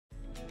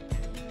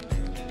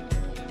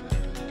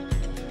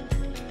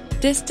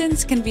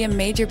Distance can be a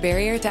major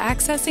barrier to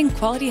accessing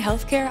quality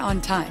healthcare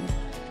on time.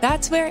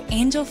 That's where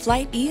Angel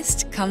Flight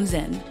East comes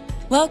in.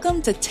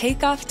 Welcome to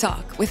Takeoff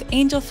Talk with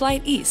Angel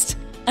Flight East,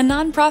 a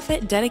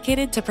nonprofit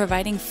dedicated to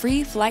providing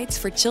free flights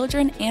for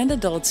children and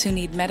adults who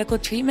need medical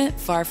treatment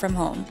far from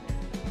home.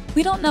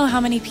 We don't know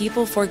how many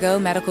people forego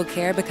medical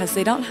care because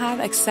they don't have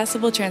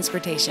accessible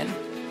transportation,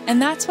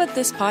 and that's what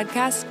this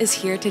podcast is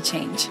here to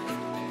change.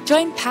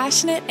 Join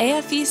passionate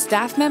AFE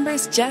staff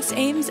members Jess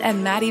Ames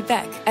and Maddie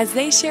Beck as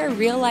they share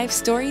real-life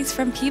stories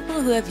from people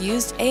who have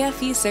used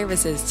AFE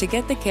services to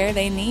get the care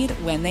they need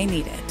when they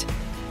need it.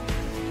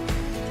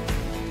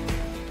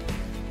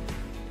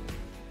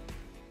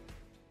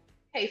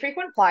 Hey,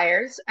 frequent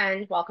flyers,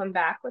 and welcome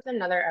back with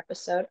another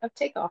episode of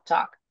Takeoff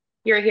Talk.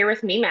 You're here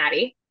with me,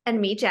 Maddie.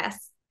 And me,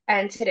 Jess.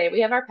 And today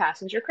we have our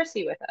passenger,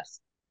 Christy, with us.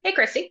 Hey,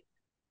 Christy.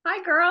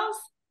 Hi, girls.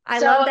 I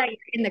love that you're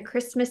in the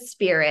Christmas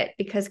spirit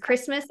because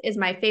Christmas is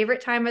my favorite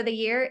time of the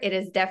year. It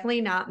is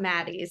definitely not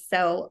Maddie's.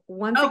 So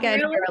once again,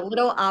 really? You're a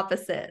little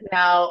opposite.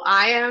 No,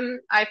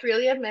 I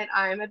freely admit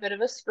I'm a bit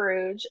of a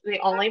Scrooge. The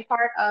only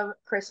part of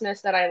Christmas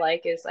that I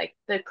like is like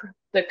the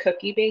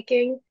cookie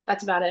baking.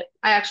 That's about it.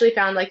 I actually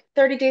found like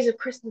 30 days of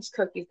Christmas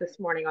cookies this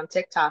morning on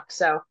TikTok.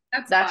 So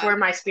that's where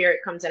my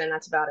spirit comes in, and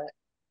that's about it.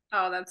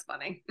 Oh, that's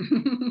funny.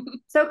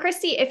 So,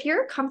 Christy, if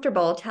you're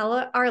comfortable,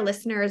 tell our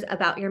listeners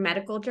about your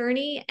medical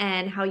journey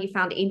and how you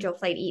found Angel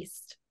Flight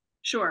East.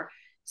 Sure.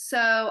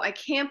 So I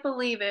can't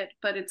believe it,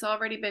 but it's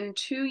already been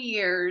 2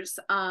 years,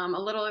 a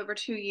little over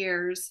 2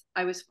 years.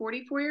 I was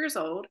 44 years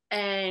old,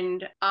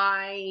 and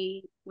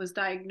I was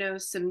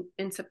diagnosed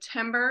in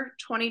September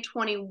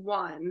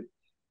 2021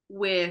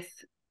 with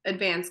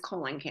advanced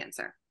colon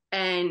cancer.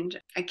 And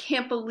I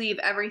can't believe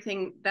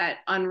everything that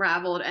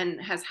unraveled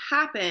and has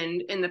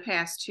happened in the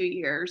past 2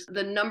 years.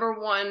 The number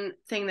one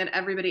thing that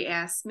everybody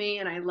asks me,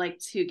 and I like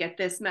to get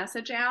this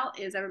message out,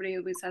 is everybody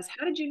always says,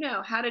 how did you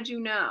know? How did you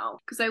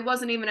know? Because I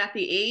wasn't even at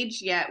the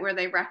age yet where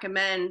they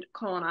recommend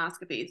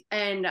colonoscopies.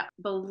 And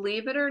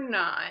believe it or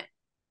not,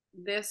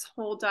 this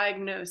whole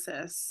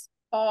diagnosis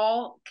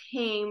all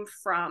came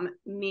from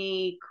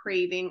me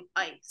craving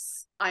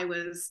ice. I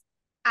was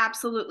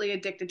absolutely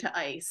addicted to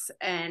ice.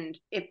 And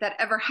if that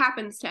ever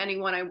happens to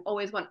anyone, I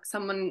always want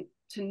someone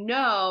to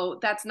know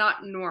that's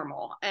not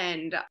normal.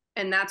 And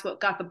that's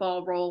what got the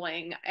ball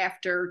rolling.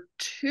 After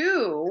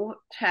 2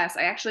 tests,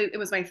 it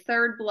was my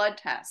 3rd blood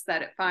test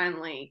that it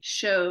finally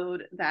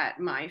showed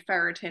that my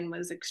ferritin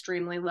was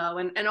extremely low,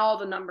 and all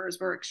the numbers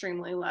were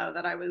extremely low,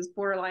 that I was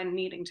borderline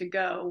needing to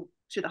go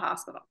to the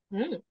hospital.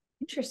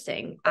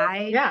 Interesting.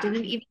 I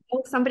didn't even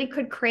know somebody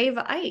could crave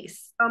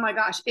ice. Oh my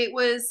gosh, it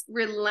was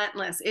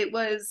relentless. It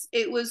was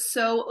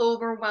so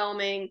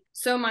overwhelming,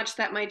 so much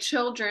that my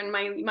children,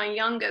 my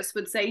youngest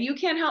would say, you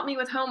can't help me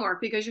with homework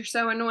because you're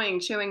so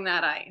annoying chewing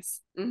that ice.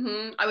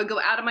 I would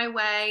go out of my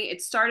way.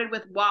 It started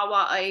with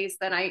Wawa ice,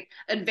 then I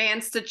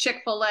advanced to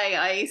Chick-fil-A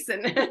ice,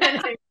 and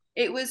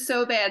it was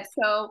so bad.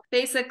 So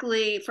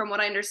basically, from what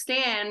I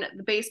understand,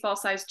 the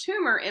baseball-sized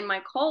tumor in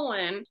my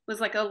colon was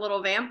like a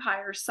little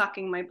vampire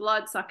sucking my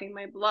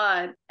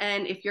blood.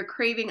 And if you're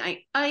craving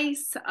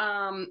ice,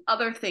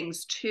 other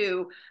things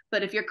too,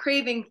 but if you're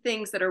craving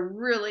things that are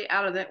really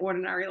out of the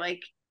ordinary,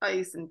 like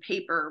ice and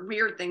paper,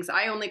 weird things,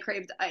 I only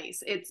craved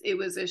ice. It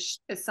was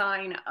a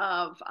sign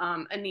of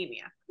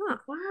anemia. Huh,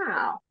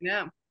 wow.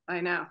 Yeah. I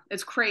know.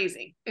 It's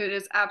crazy. It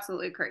is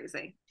absolutely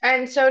crazy.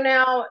 And so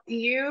now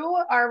you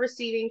are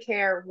receiving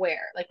care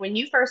where? Like when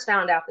you first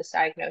found out this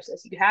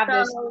diagnosis, you have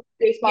this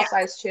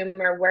baseball-sized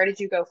tumor. Where did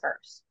you go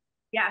first?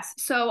 Yes.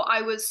 So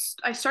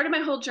I started my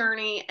whole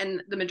journey,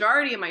 and the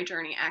majority of my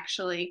journey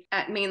actually,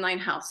 at Mainline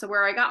Health. So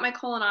where I got my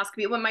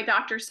colonoscopy, when my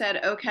doctor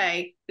said,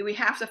 okay, we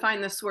have to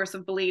find the source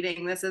of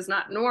bleeding. This is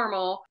not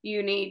normal.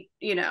 You need,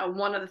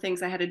 one of the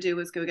things I had to do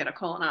was go get a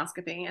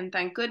colonoscopy. And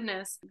thank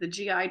goodness the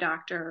GI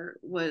doctor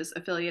was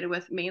affiliated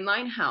with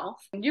Mainline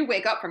Health. You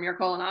wake up from your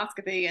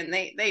colonoscopy and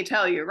they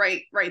tell you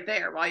right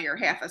there while you're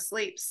half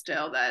asleep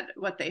still that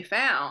what they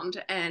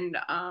found. And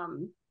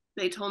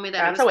they told me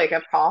that that's a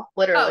wake-up call,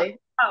 literally.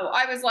 Oh,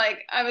 I was like,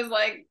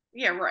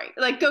 yeah, right.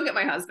 Like, go get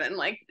my husband.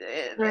 Like,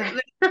 right.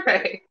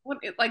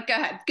 Like, go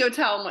ahead, go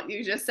tell him what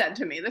you just said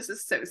to me. This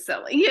is so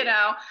silly,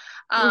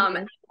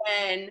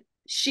 And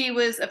she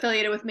was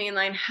affiliated with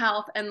Mainline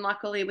Health, and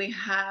luckily we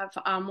have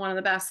one of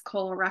the best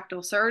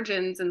colorectal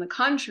surgeons in the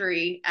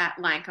country at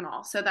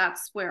Lankenau. So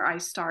that's where I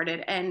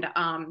started, and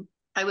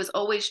I was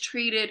always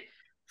treated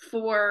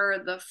for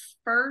the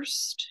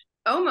first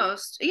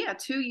almost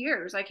 2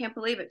 years. I can't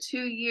believe it.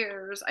 2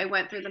 years I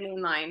went through the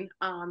Mainline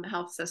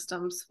health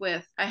systems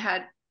I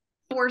had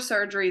 4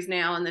 surgeries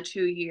now in the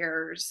 2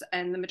 years,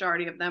 and the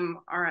majority of them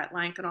are at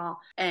Lankenau.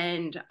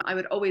 And I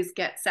would always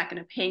get second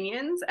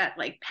opinions at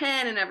like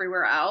Penn and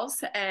everywhere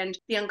else. And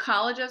the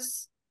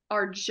oncologists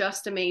are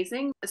just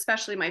amazing.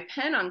 Especially my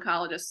Penn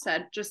oncologist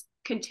said, just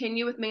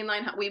continue with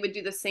Mainline Health. We would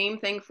do the same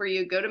thing for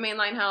you. Go to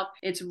Mainline Health.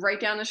 It's right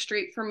down the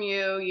street from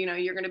you.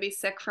 You're going to be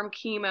sick from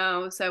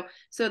chemo.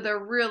 So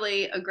they're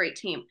really a great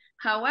team.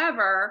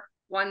 However,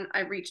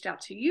 I reached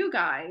out to you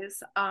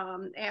guys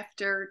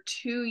after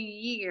 2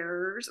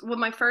 years. Well,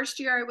 my first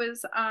year I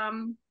was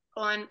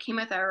on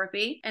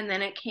chemotherapy, and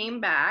then it came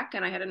back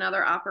and I had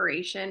another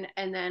operation,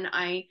 and then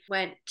I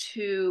went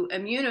to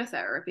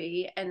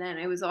immunotherapy, and then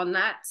I was on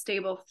that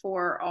stable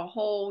for a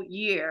whole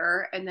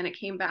year, and then it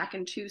came back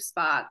in 2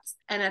 spots.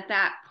 And at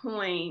that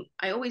point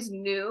I always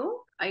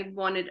knew I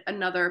wanted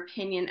another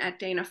opinion at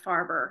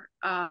Dana-Farber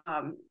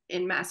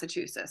in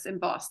Massachusetts, in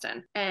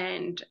Boston.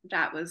 And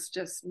that was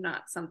just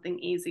not something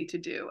easy to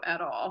do at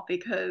all,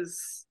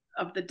 because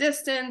of the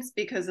distance,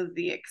 because of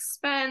the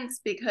expense,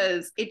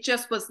 because it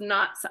just was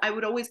not, I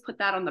would always put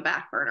that on the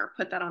back burner.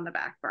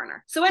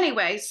 So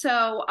anyway,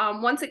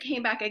 once it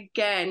came back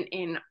again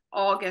in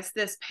August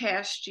this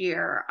past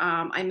year,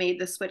 I made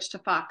the switch to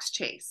Fox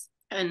Chase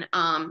and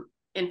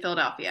in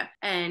Philadelphia.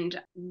 And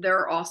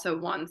they're also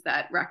ones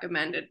that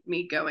recommended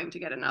me going to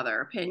get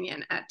another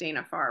opinion at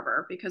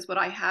Dana-Farber, because what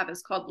I have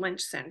is called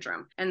Lynch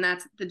syndrome. And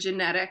that's the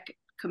genetic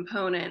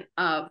component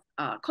of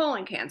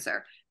colon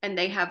cancer. And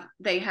they have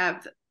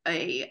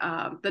the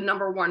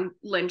 #1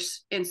 Lynch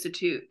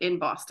Institute in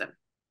Boston.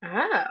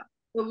 Oh,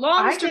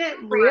 I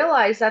didn't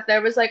realize that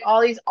there was like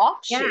all these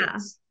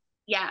offshoots.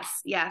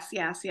 Yes,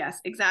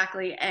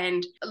 exactly.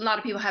 And a lot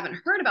of people haven't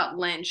heard about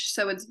Lynch,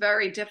 so it's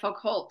very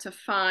difficult to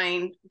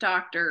find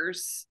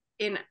doctors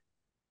in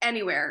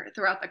anywhere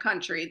throughout the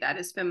country that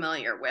is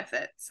familiar with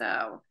it.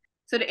 So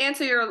to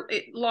answer your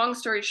long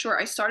story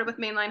short, I started with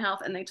Mainline Health,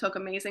 and they took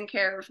amazing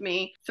care of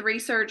me. 3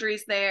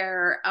 surgeries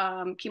there,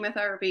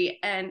 chemotherapy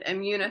and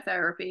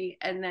immunotherapy.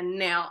 And then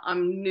now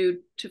I'm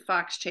new to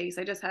Fox Chase.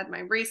 I just had my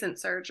recent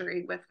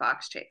surgery with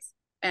Fox Chase.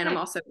 And I'm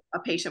also a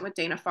patient with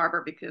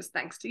Dana-Farber, because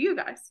thanks to you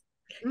guys.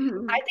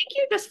 Mm-hmm. I think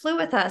you just flew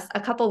with us a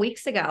couple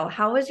weeks ago.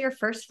 How was your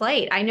first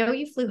flight? I know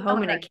you flew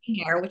home in a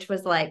King Air, which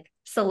was like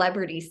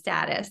celebrity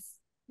status.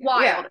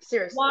 Wild. Yeah,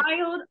 seriously.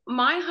 Wild.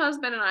 My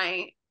husband and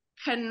I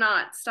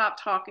cannot stop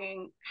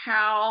talking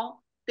how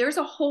there's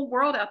a whole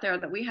world out there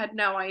that we had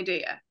no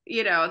idea,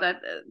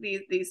 that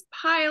these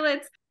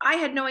pilots, I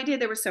had no idea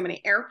there were so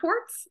many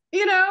airports,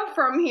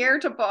 from here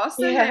to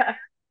Boston. Yeah.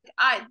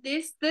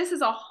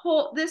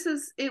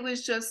 It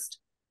was just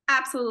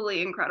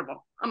absolutely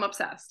incredible. I'm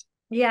obsessed.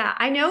 Yeah,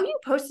 I know you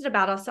posted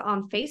about us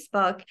on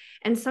Facebook,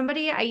 and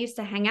somebody I used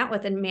to hang out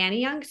with, and Manny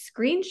Young,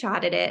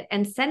 screenshotted it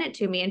and sent it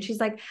to me. And she's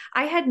like,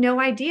 I had no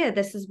idea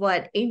this is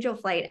what Angel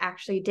Flight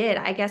actually did.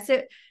 I guess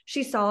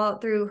she saw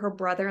it through her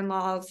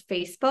brother-in-law's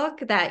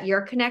Facebook that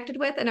you're connected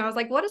with. And I was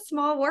like, what a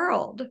small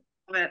world.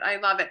 I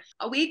love it.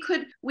 We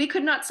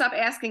could not stop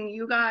asking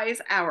you guys,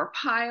 our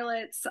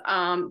pilots,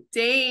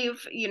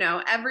 Dave,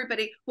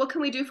 everybody, what can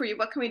we do for you?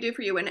 What can we do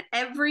for you? And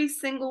every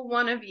single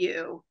one of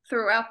you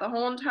throughout the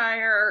whole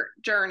entire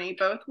journey,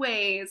 both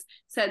ways,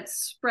 said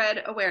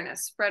spread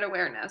awareness.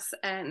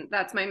 And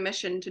that's my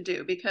mission to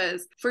do,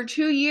 because for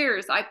 2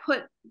 years I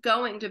put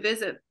going to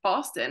visit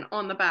Boston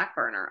on the back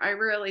burner. I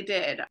really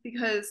did,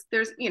 because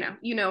there's,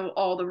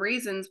 all the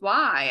reasons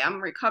why.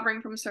 I'm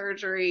recovering from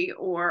surgery,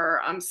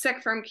 or I'm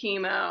sick from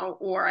chemo,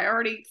 or I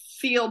already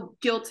feel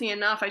guilty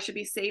enough I should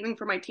be saving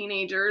for my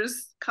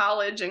teenagers'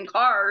 college and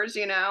cars,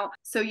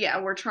 So yeah,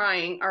 we're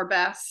trying our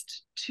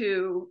best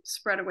to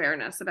spread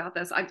awareness about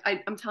this.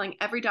 I'm telling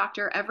every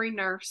doctor, every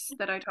nurse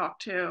that I talk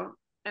to,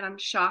 and I'm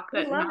shocked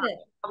that not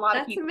a lot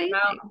of people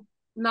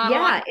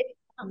know.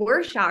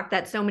 We're shocked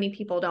that so many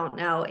people don't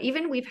know.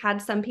 Even we've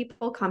had some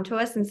people come to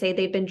us and say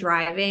they've been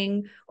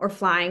driving or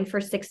flying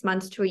for 6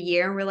 months to a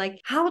year. And we're like,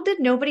 how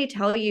did nobody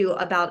tell you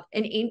about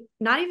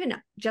not even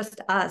just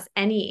us,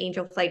 any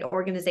Angel Flight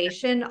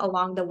organization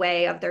along the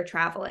way of their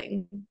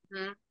traveling?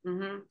 Mm-hmm.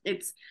 Mm-hmm.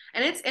 It's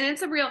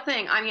a real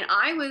thing. I mean,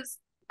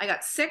 I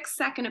got 6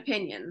 second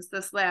opinions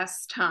this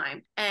last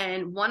time.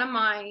 And one of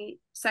my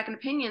second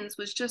opinions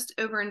was just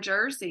over in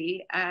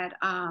Jersey at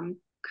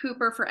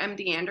Cooper for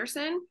MD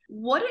Anderson.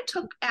 What it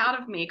took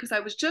out of me, because I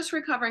was just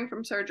recovering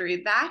from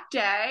surgery that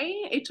day,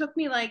 it took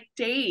me like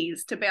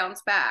days to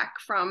bounce back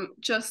from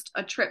just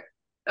a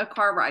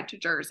car ride to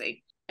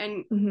Jersey.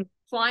 And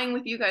flying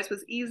with you guys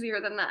was easier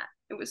than that.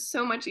 It was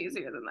so much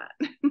easier than that.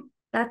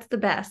 That's the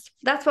best.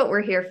 That's what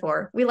we're here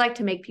for. We like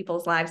to make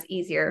people's lives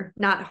easier,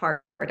 not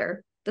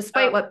harder,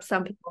 despite what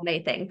some people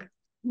may think.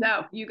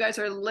 No, you guys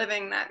are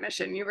living that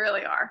mission. You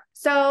really are.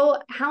 So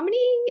how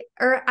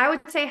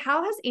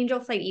has Angel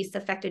Flight East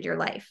affected your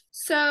life?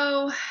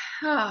 So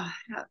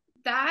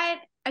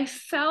that I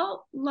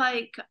felt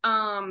like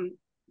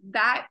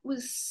that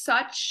was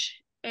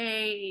such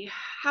a,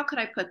 how could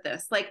I put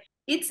this? Like,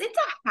 it's a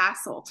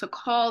hassle to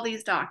call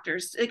these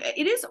doctors. Like,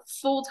 it is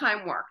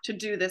full-time work to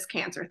do this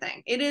cancer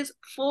thing. It is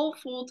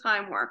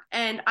full-time work.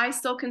 And I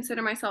still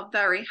consider myself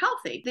very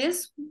healthy.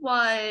 This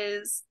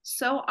was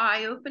so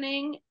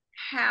eye-opening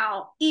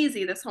how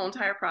easy this whole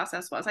entire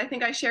process was. I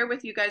think I shared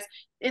with you guys,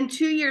 in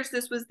 2 years,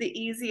 this was the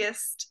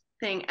easiest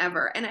thing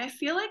ever. And I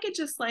feel like it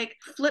just like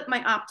flipped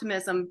my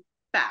optimism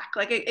back.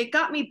 Like it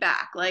got me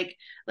back.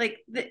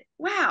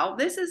 Wow,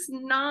 this is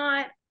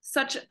not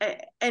such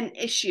an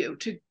issue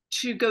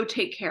to go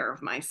take care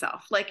of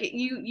myself. Like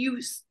you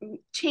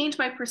changed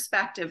my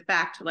perspective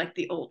back to like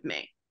the old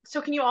me.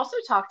 So can you also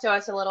talk to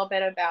us a little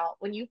bit about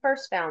when you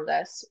first found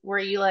us, were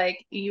you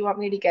like, you want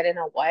me to get in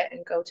a what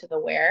and go to the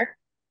where?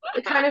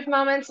 The kind of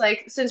moments,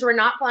 like since we're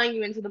not flying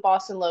you into the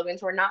Boston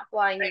Logans, we're not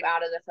flying you Right.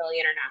 out of the Philly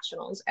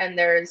Internationals, and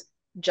there's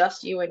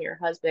just you and your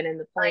husband in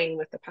the Right. plane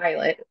with the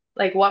pilot.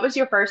 Like, what was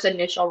your first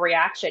initial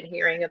reaction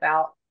hearing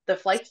about the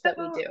flights that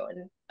we So do?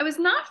 And I was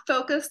not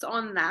focused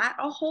on that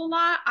a whole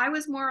lot. I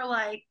was more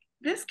like,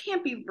 this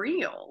can't be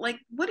real. Like,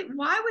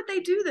 why would they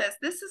do this?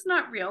 This is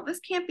not real. This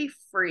can't be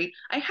free.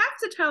 I have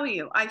to tell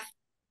you, I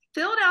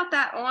filled out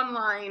that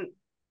online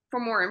for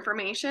more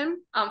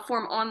information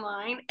form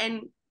online,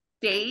 and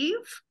Dave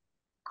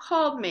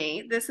called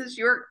me. This is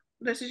your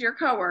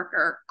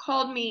coworker,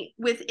 called me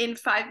within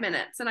 5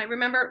 minutes. And I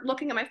remember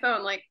looking at my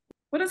phone like,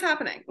 what is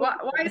happening? Why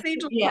is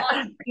Angel Yeah.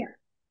 calling me?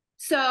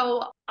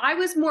 So I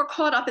was more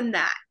caught up in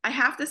that. I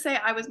have to say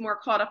I was more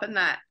caught up in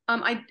that.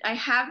 I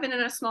have been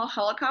in a small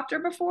helicopter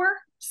before.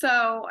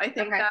 So I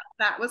think okay.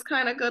 that was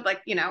kind of good,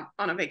 like,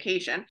 on a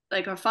vacation,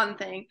 like a fun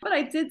thing. But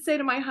I did say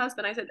to my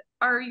husband, I said,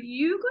 are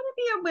you going to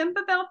be a wimp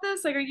about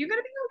this? Like, are you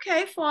going to be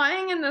okay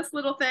flying in this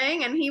little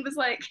thing? And he was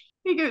like,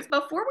 he goes,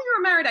 before we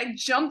were married, I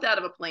jumped out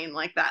of a plane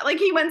like that. Like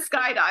he went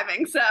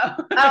skydiving. So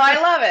Oh, I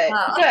love it.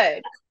 Oh.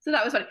 Good. so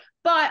that was funny.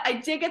 But I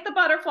did get the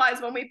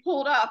butterflies when we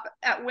pulled up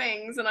at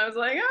Wings, and I was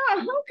like, oh,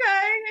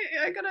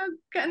 okay, I gotta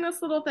get in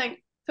this little thing.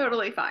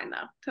 Totally fine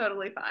though.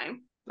 Totally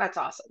fine. That's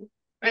awesome.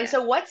 Yeah. And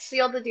so what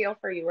sealed the deal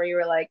for you where you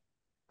were like,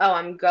 oh,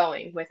 I'm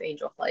going with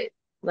Angel Flight?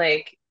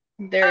 Like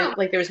Oh,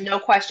 there was no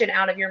question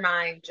out of your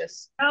mind,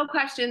 just no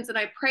questions. And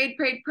I prayed,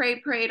 prayed,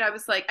 prayed, prayed. I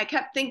was like, I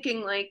kept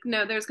thinking like,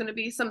 no, there's going to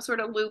be some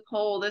sort of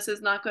loophole. This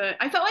is not good.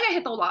 I felt like I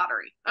hit the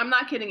lottery. I'm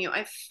not kidding you.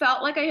 I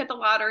felt like I hit the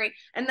lottery.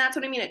 And that's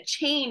what I mean. It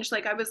changed.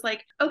 Like I was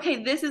like,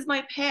 okay, this is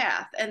my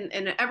path, and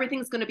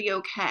everything's going to be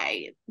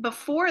okay.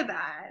 Before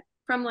that,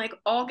 from like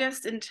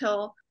August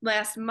until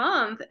last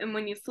month, and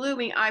when you flew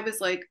me, I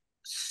was like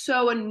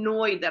so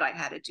annoyed that I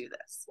had to do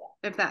this,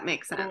 if that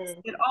makes sense.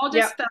 It all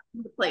yep. just fell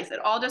into place. It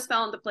all just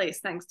fell into place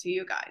thanks to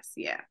you guys.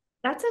 Yeah.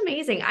 That's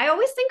amazing. I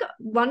always think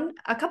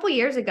a couple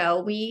years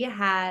ago, we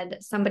had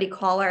somebody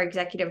call our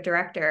executive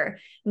director,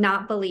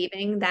 not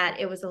believing that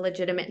it was a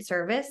legitimate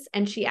service.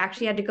 And she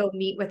actually had to go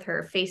meet with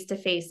her face to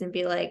face and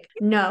be like,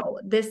 no,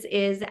 this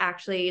is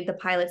actually the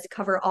pilots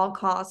cover all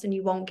costs and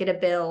you won't get a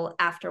bill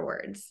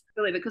afterwards.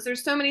 Really, because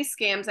there's so many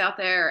scams out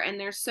there, and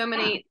there's so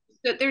many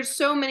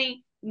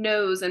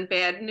no's and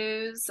bad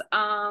news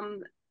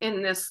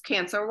in this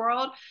cancer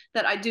world,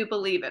 that I do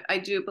believe it. I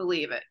do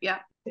believe it. Yeah.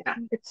 Yeah,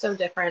 it's so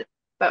different.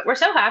 But we're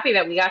so happy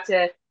that we got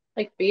to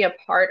like be a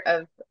part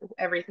of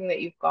everything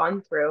that you've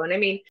gone through. And I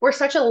mean, we're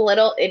such a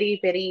little itty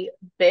bitty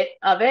bit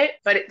of it,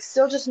 but it's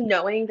still just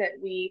knowing that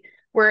we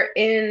were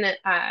in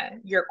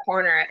your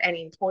corner at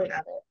any point of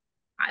it.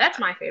 That's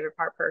my favorite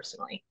part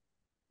personally.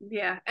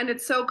 Yeah. And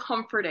it's so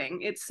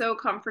comforting. It's so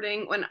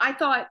comforting. When I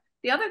thought,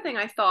 the other thing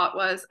I thought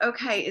was,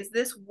 okay, is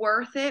this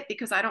worth it?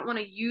 Because I don't want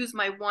to use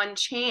my one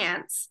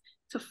chance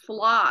to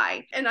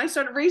fly. And I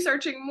started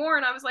researching more,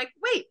 and I was like,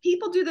 wait,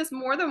 people do this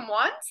more than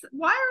once?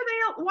 Why are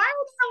they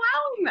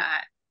allowing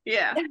that?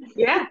 Yeah.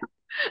 Yeah.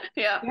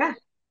 Yeah. Yeah.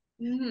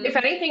 Mm-hmm. If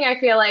anything, I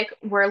feel like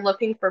we're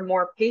looking for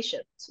more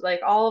patience.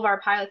 Like all of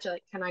our pilots are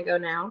like, can I go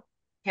now?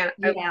 Can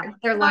I, Yeah,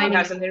 they're do you lining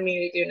have up. something for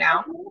me to do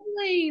now?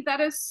 Lovely. That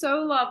is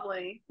so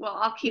lovely. Well,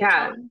 I'll keep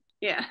Yeah. trying.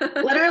 Yeah.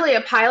 Literally,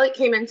 a pilot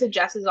came into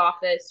Jess's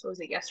office, what was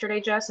it,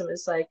 yesterday, Jess, and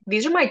was like,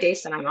 these are my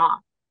days that I'm off.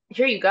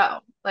 Here you go.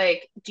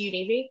 Like, do you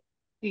need me?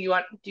 Do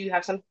you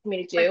have something for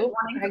me to Like do?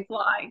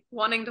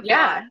 wanting to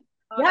Yeah. fly.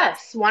 Oh,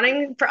 Yes.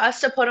 Wanting for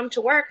us to put them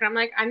to work. And I'm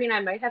like, I mean,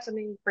 I might have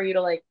something for you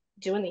to like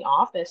do in the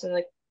office. And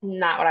like,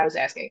 not what I was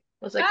asking.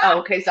 I was like, oh,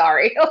 okay,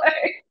 sorry.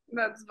 Like,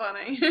 that's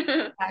funny.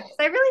 Yeah, 'cause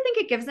I really think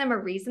it gives them a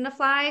reason to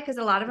fly, because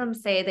a lot of them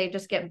say they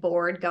just get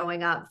bored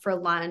going up for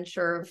lunch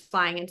or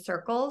flying in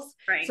circles.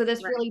 Right, So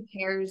this right. really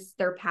pairs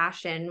their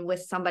passion with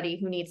somebody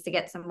who needs to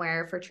get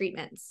somewhere for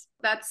treatments.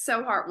 That's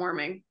so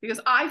heartwarming, because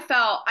I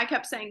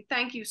kept saying,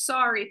 thank you,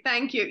 sorry,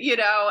 thank you,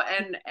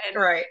 and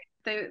right.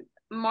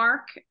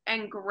 Mark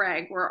and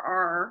Greg were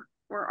our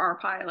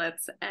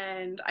pilots,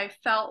 and I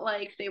felt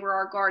like they were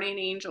our guardian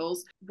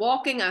angels,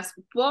 walking us.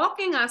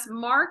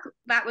 Mark,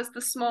 that was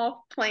the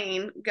small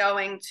plane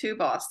going to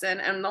Boston,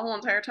 and the whole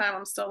entire time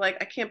I'm still like,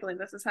 I can't believe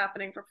this is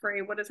happening for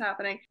free. What is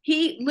happening?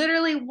 He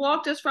literally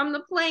walked us from the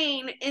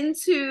plane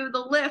into the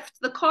lift,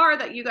 the car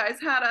that you guys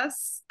had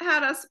us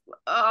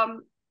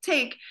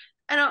take.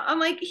 And I'm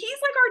like, he's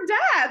like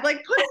our dad,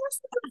 like putting us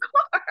in the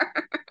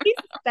car. He's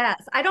the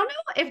best. I don't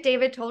know if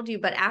David told you,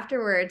 but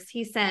afterwards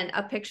he sent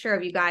a picture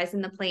of you guys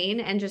in the plane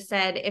and just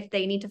said, if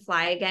they need to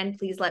fly again,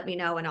 please let me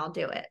know and I'll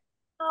do it.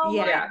 Oh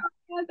Yeah.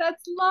 my God,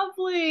 that's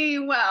lovely.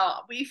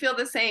 Well, we feel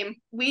the same.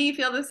 We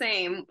feel the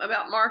same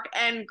about Mark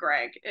and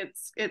Greg.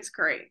 It's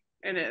great.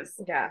 It is.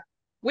 Yeah.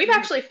 We've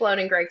actually flown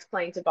in Greg's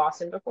plane to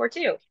Boston before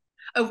too.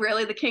 Oh,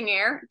 really? The King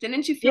Air?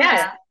 Didn't you feel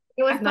Yeah.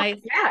 It was nice.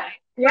 Yeah.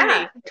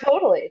 Yeah.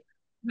 Totally.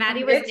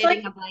 Maddie was It's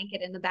knitting like- a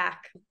blanket in the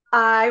back.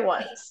 I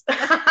was.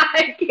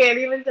 I can't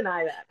even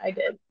deny that. I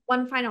did.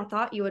 One final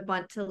thought you would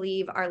want to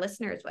leave our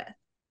listeners with.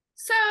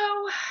 So,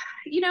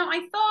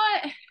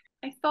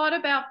 I thought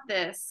about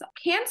this.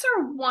 Cancer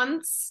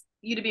wants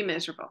you to be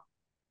miserable,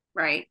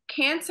 right?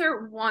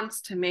 Cancer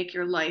wants to make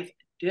your life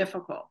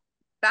difficult.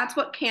 That's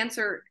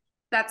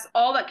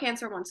all that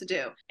cancer wants to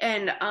do.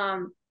 And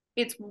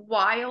it's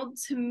wild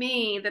to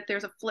me that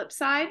there's a flip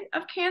side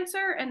of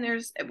cancer, and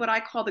there's what I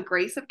call the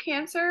grace of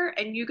cancer.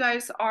 And you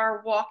guys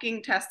are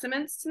walking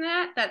testaments to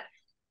that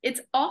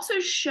it's also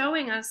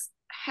showing us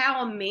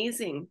how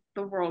amazing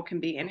the world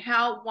can be and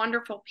how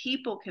wonderful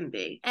people can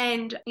be.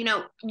 And,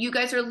 you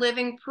guys are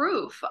living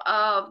proof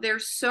of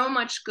there's so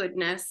much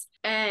goodness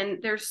and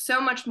there's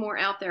so much more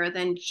out there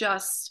than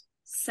just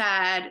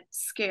sad,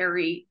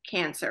 scary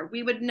cancer.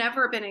 We would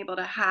never have been able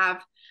to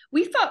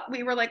we thought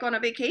we were like on a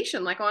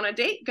vacation, like on a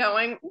date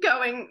going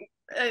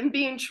and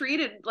being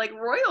treated like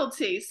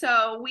royalty.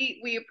 So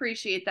we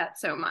appreciate that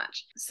so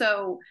much.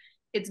 So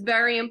it's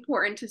very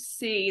important to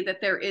see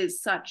that there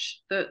is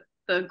such the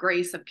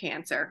grace of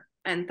cancer.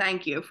 And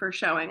thank you for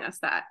showing us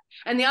that.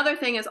 And the other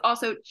thing is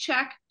also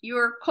check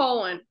your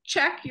colon.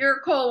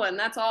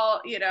 That's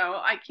all,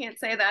 I can't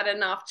say that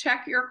enough.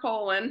 Check your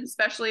colon,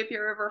 especially if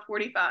you're over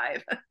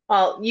 45.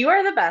 Well, you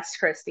are the best,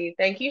 Christie.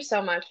 Thank you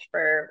so much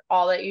for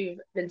all that you've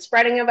been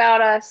spreading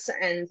about us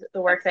and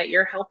the work that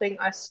you're helping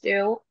us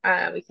do.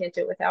 We can't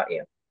do it without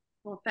you.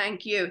 Well,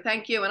 thank you.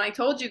 And I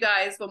told you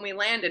guys when we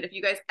landed, if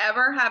you guys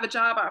ever have a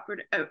job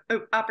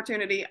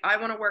opportunity, I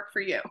want to work for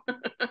you.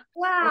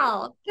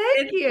 Wow,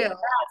 thank you. Yes,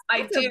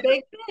 I do. A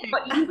big thing.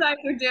 What you guys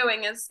are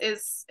doing is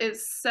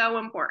so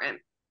important.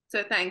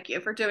 So thank you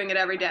for doing it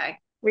every day.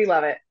 We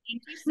love it.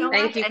 Thank you so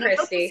Thank much. you, and I hope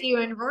to Christie. see you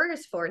in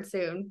Royersford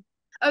soon.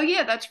 Oh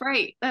yeah, that's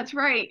right.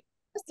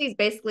 Christie's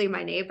basically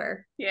my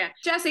neighbor. Yeah.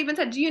 Jess even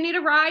said, do you need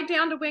a ride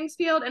down to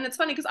Wingsfield? And it's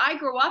funny because I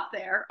grew up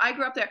there.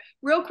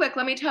 Real quick,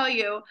 let me tell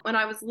you, when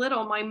I was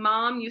little, my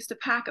mom used to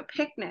pack a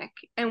picnic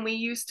and we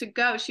used to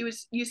go. She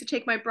used to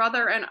take my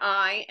brother and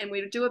I, and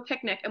we would do a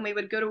picnic and we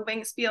would go to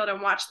Wingsfield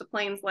and watch the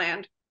planes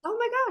land. Oh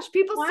my gosh,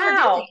 people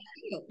Wow.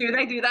 still Do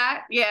they do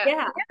that?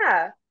 Yeah.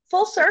 Yeah.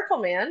 Full circle,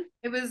 man.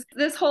 It was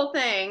this whole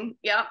thing.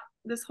 Yep.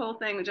 This whole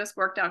thing just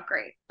worked out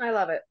great. I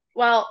love it.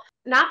 Well,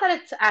 not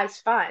that it's as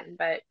fun,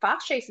 but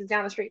Fox Chase is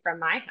down the street from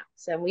my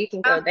house and we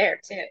can go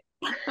there too.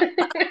 Perfect.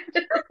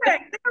 There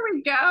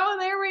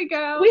we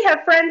go. We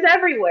have friends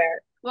everywhere.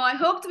 Well, I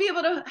hope to be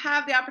able to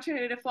have the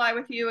opportunity to fly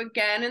with you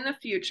again in the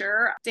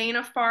future.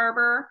 Dana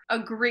Farber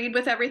agreed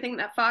with everything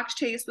that Fox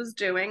Chase was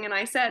doing. And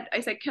I said,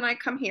 can I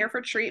come here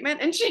for treatment?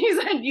 And she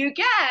said, you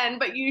can,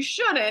 but you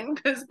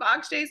shouldn't because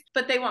Fox Chase,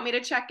 but they want me to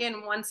check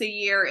in once a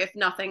year if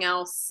nothing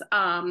else,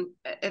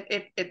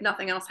 if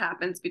nothing else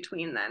happens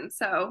between then.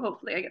 So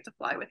hopefully I get to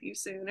fly with you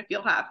soon if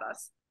you'll have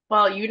us.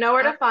 Well, you know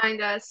where to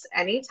find us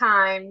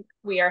anytime.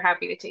 We are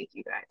happy to take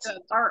you guys. So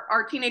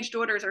our teenage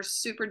daughters are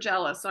super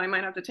jealous, so I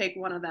might have to take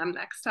one of them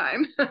next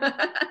time.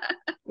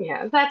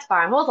 Yeah, that's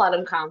fine. We'll let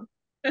them come.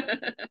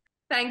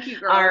 Thank you,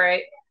 girl. All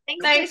right.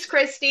 Thanks,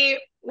 Christie.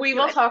 We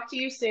will talk to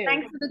you soon.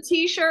 Thanks for the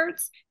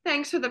t-shirts.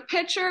 Thanks for the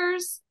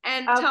pictures.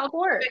 And tell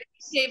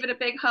David a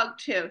big hug,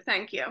 too.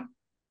 Thank you.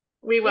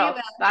 We will.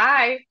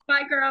 Bye.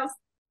 Bye, girls.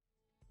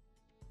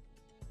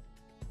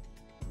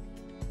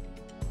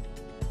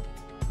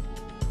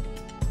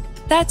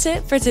 That's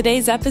it for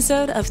today's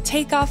episode of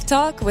Takeoff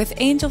Talk with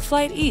Angel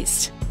Flight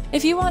East.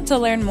 If you want to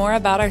learn more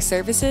about our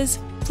services,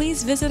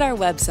 please visit our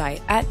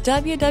website at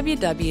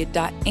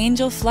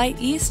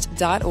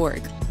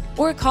www.angelflighteast.org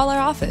or call our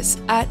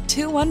office at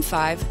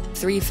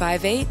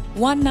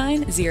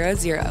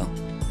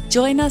 215-358-1900.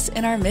 Join us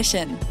in our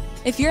mission.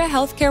 If you're a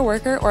healthcare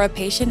worker or a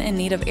patient in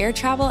need of air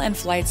travel and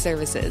flight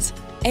services,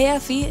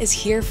 AFE is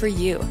here for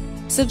you.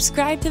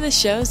 Subscribe to the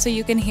show so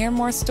you can hear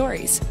more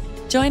stories.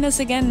 Join us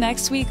again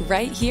next week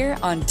right here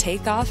on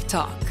Takeoff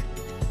Talk.